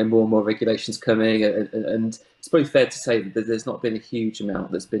more and more regulations coming, and it's probably fair to say that there's not been a huge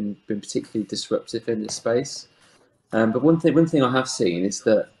amount that's been particularly disruptive in this space. But one thing I have seen is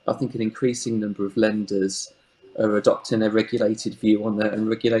that I think an increasing number of lenders are adopting a regulated view on their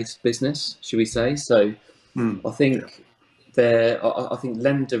unregulated business, should we say? So I think I think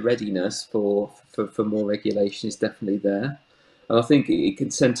lender readiness for more regulation is definitely there, and I think it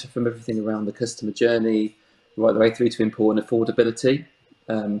can centre from everything around the customer journey right the way through to important affordability.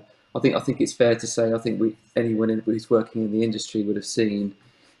 I think it's fair to say, I think anyone who's working in the industry would have seen,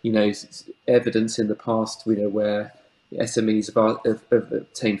 evidence in the past, where SMEs have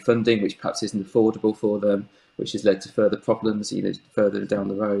obtained funding which perhaps isn't affordable for them, which has led to further problems, further down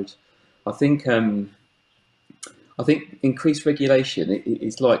the road. I think increased regulation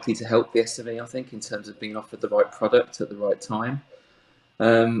is likely to help the SME, I think, in terms of being offered the right product at the right time.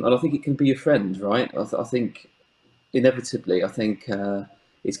 And I think it can be a friend, right? I think inevitably,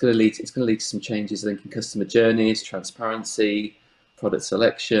 it's going to lead to some changes, I think, in customer journeys, transparency, product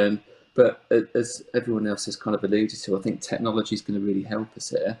selection. But as everyone else has kind of alluded to, I think technology is going to really help us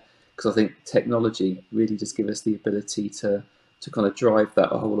here, because I think technology really does give us the ability to kind of drive that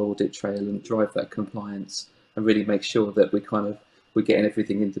whole audit trail and drive that compliance and really make sure that we're getting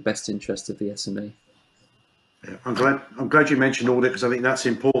everything in the best interest of the SME. Yeah, I'm glad you mentioned audit, because I think that's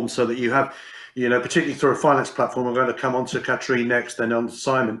important, so that you have, particularly through a finance platform. I'm going to come on to Katrin next, then on to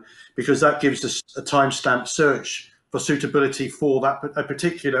Simon, because that gives us a timestamp search for suitability for a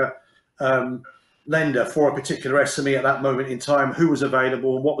particular lender, for a particular SME at that moment in time, who was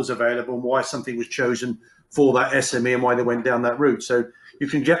available and what was available and why something was chosen for that SME and why they went down that route. So you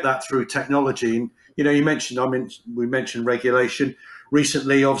can get that through technology. And we mentioned regulation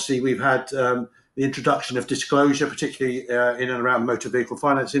recently. Obviously, we've had the introduction of disclosure, particularly in and around the motor vehicle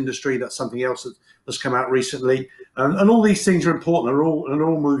finance industry. That's something else that's come out recently, and all these things are important. Are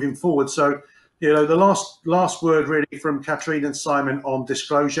all moving forward. So the last word really from Katrin and Simon on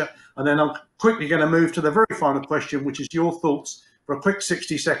disclosure, and then I'm quickly going to move to the very final question, which is your thoughts for a quick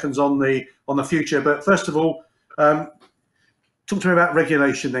 60 seconds on the future. But first of all, talk to me about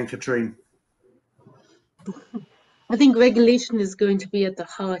regulation, then, Katrin. I think regulation is going to be at the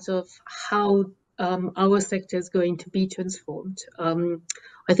heart of how our sector is going to be transformed.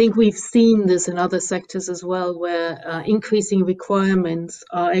 I think we've seen this in other sectors as well, where increasing requirements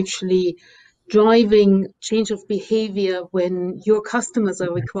are actually driving change of behavior when your customers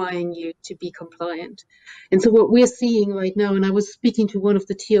are requiring you to be compliant. And so what we're seeing right now, and I was speaking to one of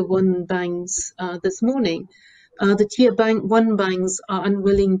the tier 1 banks this morning, the tier 1 banks are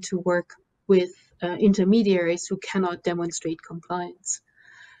unwilling to work with intermediaries who cannot demonstrate compliance.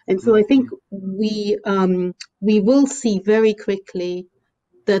 And so I think we will see very quickly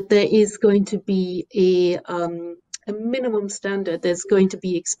that there is going to be a minimum standard that's going to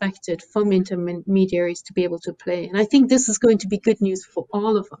be expected from intermediaries to be able to play. And I think this is going to be good news for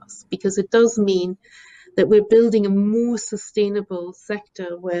all of us, because it does mean that we're building a more sustainable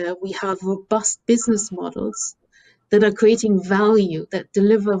sector where we have robust business models that are creating value, that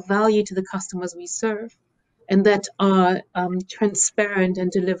deliver value to the customers we serve, and that are transparent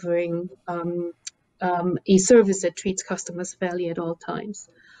and delivering a service that treats customers fairly at all times.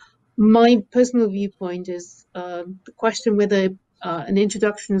 My personal viewpoint is the question whether an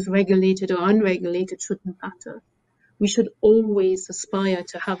introduction is regulated or unregulated shouldn't matter. We should always aspire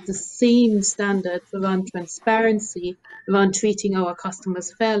to have the same standards around transparency, around treating our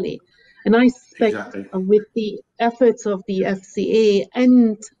customers fairly. And I suspect with the efforts of the FCA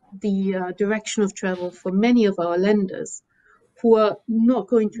and the direction of travel for many of our lenders, who are not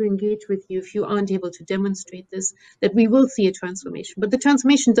going to engage with you if you aren't able to demonstrate this, that we will see a transformation. But the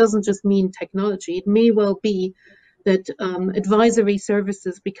transformation doesn't just mean technology. It may well be that advisory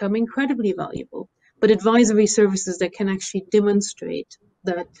services become incredibly valuable, but advisory services that can actually demonstrate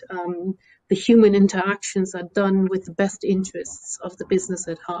that the human interactions are done with the best interests of the business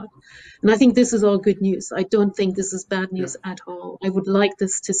at heart. And I think this is all good news. I don't think this is bad news at all. I would like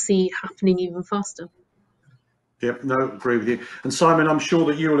this to see happening even faster. Yep, no, agree with you. And Simon, I'm sure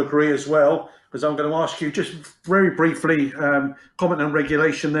that you will agree as well, because I'm going to ask you just very briefly, comment on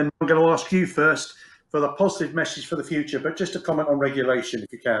regulation, then I'm going to ask you first for the positive message for the future, but just a comment on regulation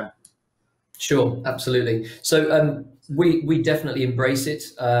if you can. Sure, absolutely. So we definitely embrace it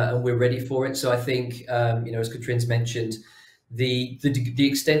and we're ready for it. So I think, as Katrin's mentioned, the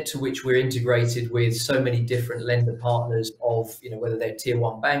extent to which we're integrated with so many different lender partners of, whether they're tier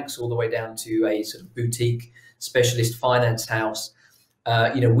 1 banks all the way down to a sort of boutique specialist finance house,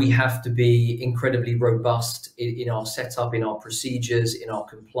 we have to be incredibly robust in our setup, in our procedures, in our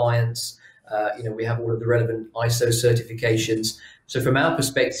compliance. We have all of the relevant ISO certifications. So from our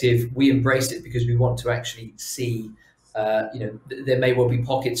perspective, we embrace it because we want to actually see, there may well be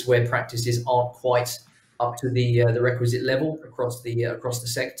pockets where practices aren't quite up to the requisite level across the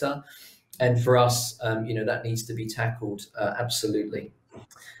sector, and for us, that needs to be tackled absolutely.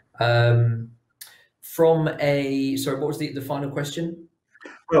 Sorry, what was the final question?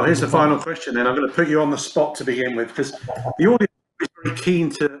 Well, here's the final question then. I'm going to put you on the spot to begin with, because the audience is very keen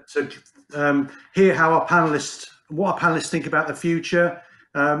to hear how what our panelists think about the future.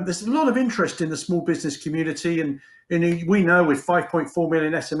 There's a lot of interest in the small business community, and we know with 5.4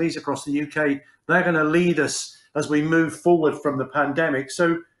 million SMEs across the UK, they're going to lead us as we move forward from the pandemic.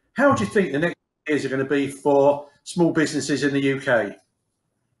 So how do you think the next years are going to be for small businesses in the UK?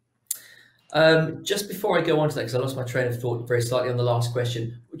 Just before I go on to that, because I lost my train of thought very slightly on the last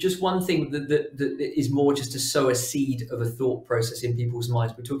question, just one thing that is more just to sow a seed of a thought process in people's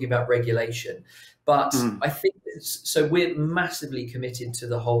minds. We're talking about regulation, but I think so. We're massively committed to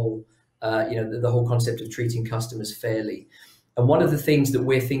the whole, the whole concept of treating customers fairly. And one of the things that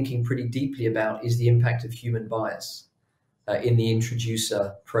we're thinking pretty deeply about is the impact of human bias in the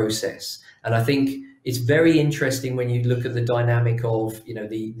introducer process. And I think it's very interesting when you look at the dynamic of,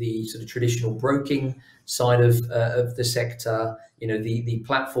 the sort of traditional broking side of the sector, the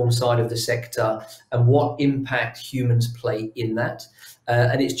platform side of the sector, and what impact humans play in that.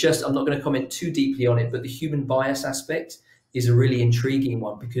 And it's just, I'm not going to comment too deeply on it, but the human bias aspect is a really intriguing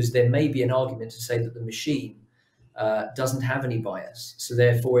one, because there may be an argument to say that the machine doesn't have any bias. So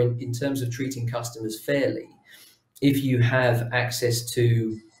therefore, in terms of treating customers fairly, if you have access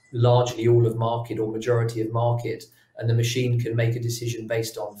to largely all of market or majority of market, and the machine can make a decision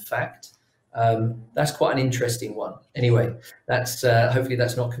based on fact, that's quite an interesting one. Anyway, that's hopefully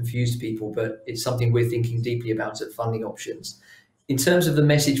that's not confused people, but it's something we're thinking deeply about at Funding Options. In terms of the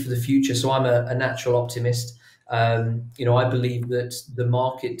message for the future, so I'm a natural optimist. I believe that the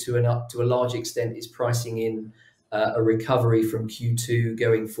market to a large extent is pricing in a recovery from Q2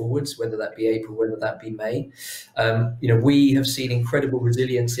 going forwards, whether that be April, whether that be May. We have seen incredible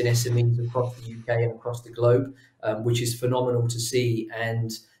resilience in SMEs across the UK and across the globe, which is phenomenal to see.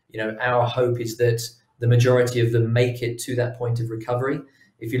 And our hope is that the majority of them make it to that point of recovery.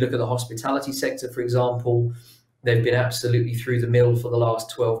 If you look at the hospitality sector, for example, they've been absolutely through the mill for the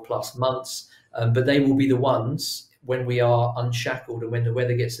last 12 plus months, but they will be the ones when we are unshackled and when the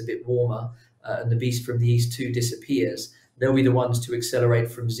weather gets a bit warmer, and the beast from the east too disappears, they'll be the ones to accelerate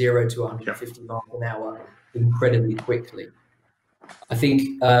from 0 to 150 miles an hour incredibly quickly. I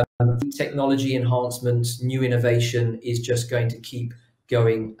think technology enhancements, new innovation is just going to keep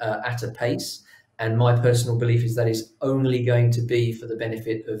going at a pace. And my personal belief is that is only going to be for the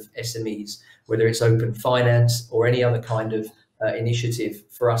benefit of SMEs, whether it's open finance or any other kind of initiative.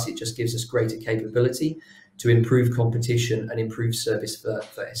 For us, it just gives us greater capability to improve competition and improve service for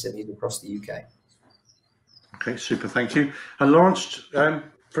SMEs across the UK. Okay, super, thank you. And Lawrence,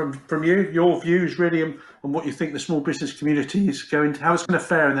 from you, your views really on what you think the small business community is going to, how it's going to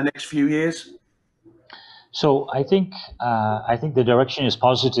fare in the next few years? So I think the direction is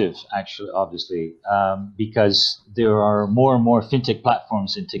positive, actually, obviously, because there are more and more fintech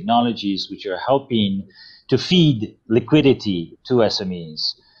platforms and technologies which are helping to feed liquidity to SMEs.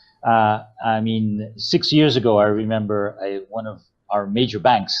 I mean, 6 years ago, I remember one of our major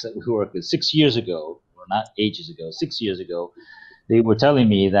banks that we worked with 6 years ago, or not ages ago, 6 years ago, they were telling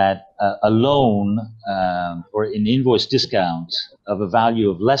me that a loan or an invoice discount of a value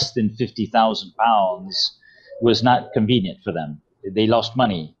of less than £50,000 was not convenient for them. They lost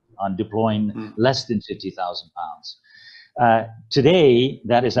money on deploying less than £50,000. Today,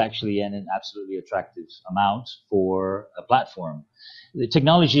 that is actually an absolutely attractive amount for a platform. The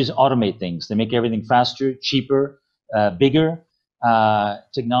technologies automate things. They make everything faster, cheaper, bigger.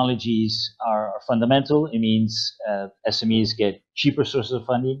 Technologies are fundamental. It means SMEs get cheaper sources of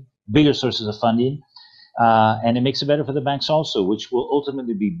funding, bigger sources of funding, and it makes it better for the banks also, which will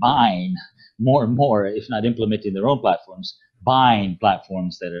ultimately be buying more and more, if not implementing their own platforms, buying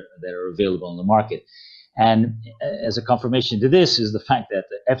platforms that are available in the market. And as a confirmation to this is the fact that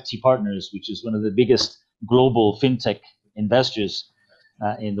the FT Partners, which is one of the biggest global fintech investors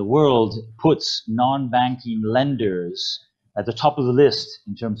in the world, puts non-banking lenders at the top of the list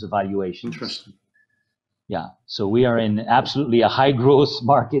in terms of valuations. Interesting. Yeah, so we are in absolutely a high growth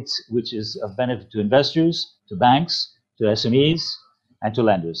market, which is of benefit to investors, to banks, to SMEs, and to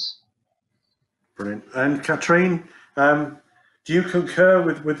lenders. Brilliant. And Katrin, do you concur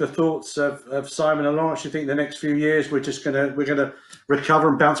with the thoughts of Simon and Lawrence? Do you think the next few years we're gonna recover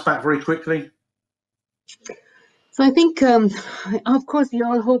and bounce back very quickly? So I think, of course, we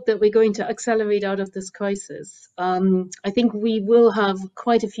all hope that we're going to accelerate out of this crisis. I think we will have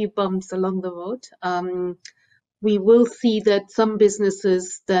quite a few bumps along the road. We will see that some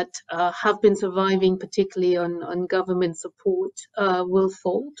businesses that have been surviving, particularly on government support, will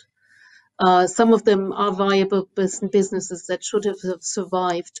fold. Some of them are viable businesses that should have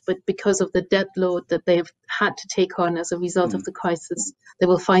survived, but because of the debt load that they've had to take on as a result of the crisis, they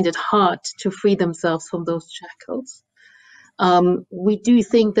will find it hard to free themselves from those shackles. We do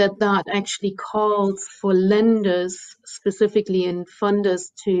think that actually calls for lenders specifically and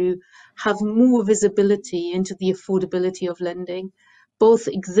funders to have more visibility into the affordability of lending, both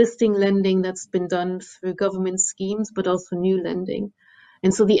existing lending that's been done through government schemes, but also new lending.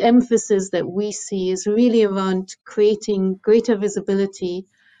 And so the emphasis that we see is really around creating greater visibility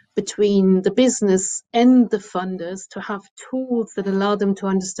between the business and the funders to have tools that allow them to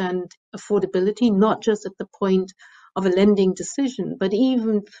understand affordability, not just at the point of a lending decision, but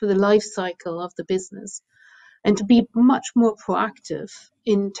even through the life cycle of the business, and to be much more proactive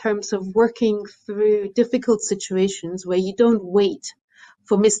in terms of working through difficult situations where you don't wait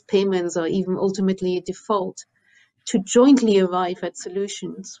for missed payments or even ultimately a default, to jointly arrive at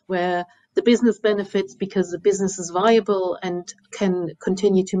solutions where the business benefits because the business is viable and can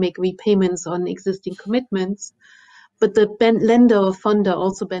continue to make repayments on existing commitments, but the lender or funder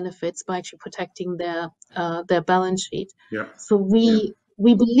also benefits by actually protecting their balance sheet. Yeah. So we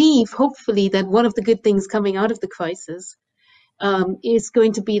believe, hopefully, that one of the good things coming out of the crisis is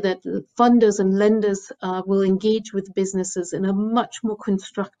going to be that funders and lenders will engage with businesses in a much more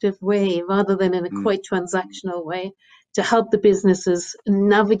constructive way rather than in a quite transactional way to help the businesses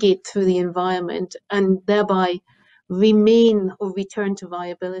navigate through the environment and thereby remain or return to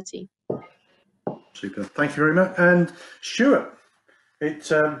viability. Super. Thank you very much. And Stuart,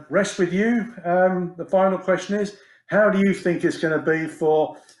 it rests with you. The final question is, how do you think it's going to be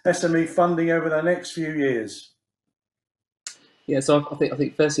for SME funding over the next few years? Yeah, so I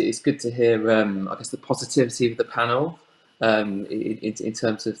think firstly it's good to hear I guess the positivity of the panel in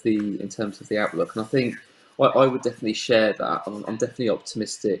terms of the outlook, and I think I would definitely share that. I'm definitely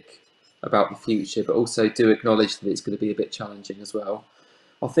optimistic about the future, but also do acknowledge that it's going to be a bit challenging as well.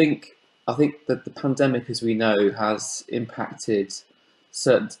 I think that the pandemic, as we know, has impacted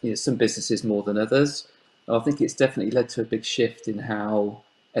some businesses more than others. And I think it's definitely led to a big shift in how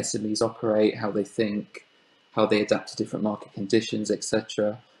SMEs operate, how they think, how they adapt to different market conditions,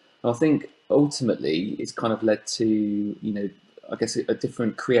 etc. I think ultimately it's kind of led to, I guess a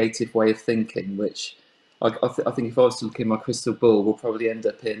different creative way of thinking, which I think if I was to look in my crystal ball, we'll probably end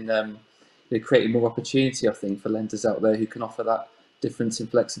up in creating more opportunity, I think, for lenders out there who can offer that difference in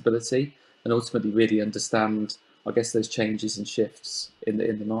flexibility and ultimately really understand, I guess, those changes and shifts in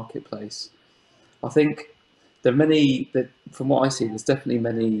the marketplace. I think there are many, from what I see, there's definitely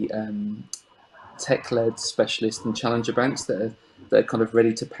many tech-led specialist and challenger banks that are kind of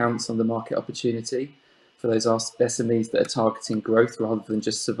ready to pounce on the market opportunity for those SMEs that are targeting growth rather than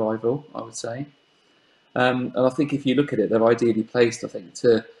just survival, I would say. And I think if you look at it, they're ideally placed, I think,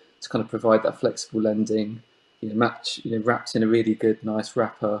 to kind of provide that flexible lending, wrapped in a really good, nice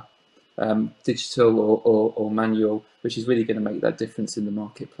wrapper, digital or manual, which is really going to make that difference in the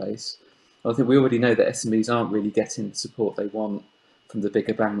marketplace. And I think we already know that SMEs aren't really getting the support they want from the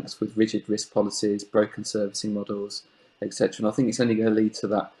bigger banks with rigid risk policies, broken servicing models, etc. And I think it's only going to lead to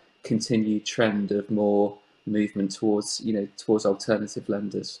that continued trend of more movement towards alternative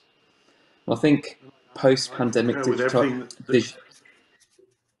lenders. And I think post-pandemic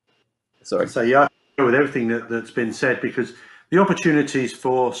Sorry. So yeah, I agree with everything that's been said, because the opportunities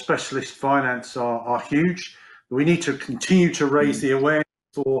for specialist finance are huge. We need to continue to raise the awareness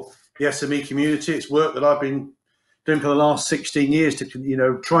for the SME community. It's work that I've been doing for the last 16 years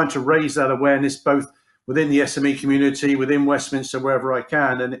to, trying to raise that awareness both within the SME community, within Westminster, wherever I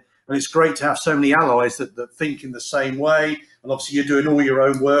can. And it's great to have so many allies that think in the same way. And obviously you're doing all your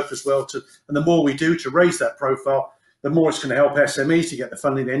own work as well. And the more we do to raise that profile, the more it's going to help SMEs to get the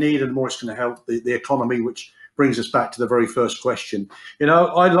funding they need, and the more it's going to help the economy, which brings us back to the very first question.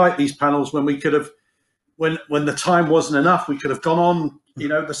 I like these panels when we could have, when the time wasn't enough, we could have gone on,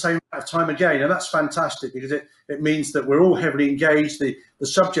 the same amount of time again. And that's fantastic, because it means that we're all heavily engaged. The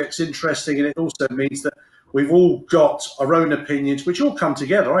subject's interesting, and it also means that we've all got our own opinions, which all come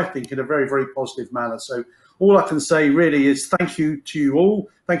together, I think, in a very, very positive manner. So all I can say really is thank you to you all.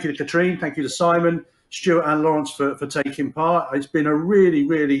 Thank you to Katrin. Thank you to Simon, Stuart and Lawrence for taking part. It's been a really,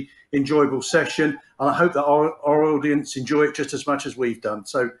 really enjoyable session, and I hope that our audience enjoy it just as much as we've done.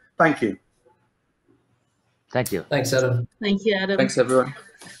 So thank you. Thank you. Thanks, Adam. Thank you, Adam. Thanks, everyone.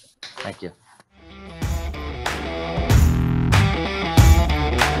 Thank you.